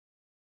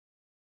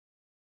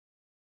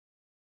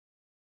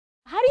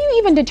How do you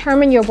even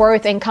determine your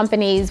worth in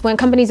companies when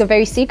companies are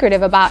very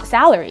secretive about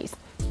salaries?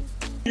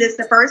 This is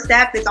the first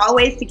step is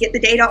always to get the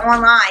data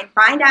online.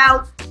 Find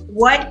out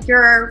what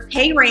your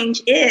pay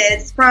range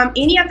is from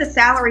any of the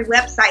salary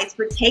websites,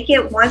 but take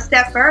it one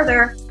step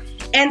further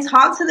and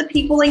talk to the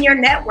people in your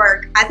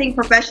network. I think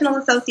professional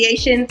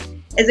associations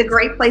is a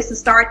great place to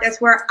start.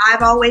 That's where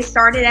I've always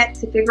started at,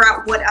 to figure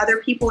out what other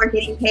people are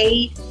getting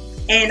paid.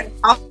 And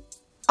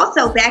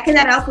also backing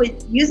that up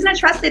with using a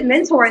trusted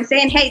mentor and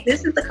saying, hey,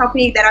 this is the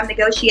company that I'm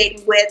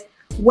negotiating with.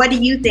 What do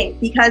you think?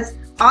 Because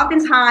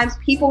oftentimes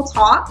people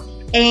talk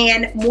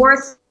and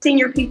more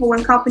senior people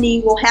in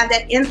company will have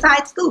that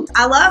inside scoop.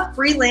 I love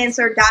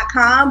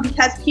freelancer.com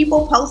because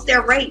people post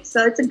their rates.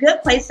 So it's a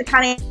good place to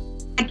kind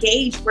of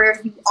gauge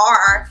where you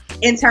are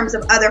in terms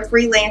of other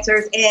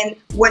freelancers and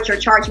what you're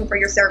charging for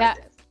your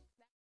services.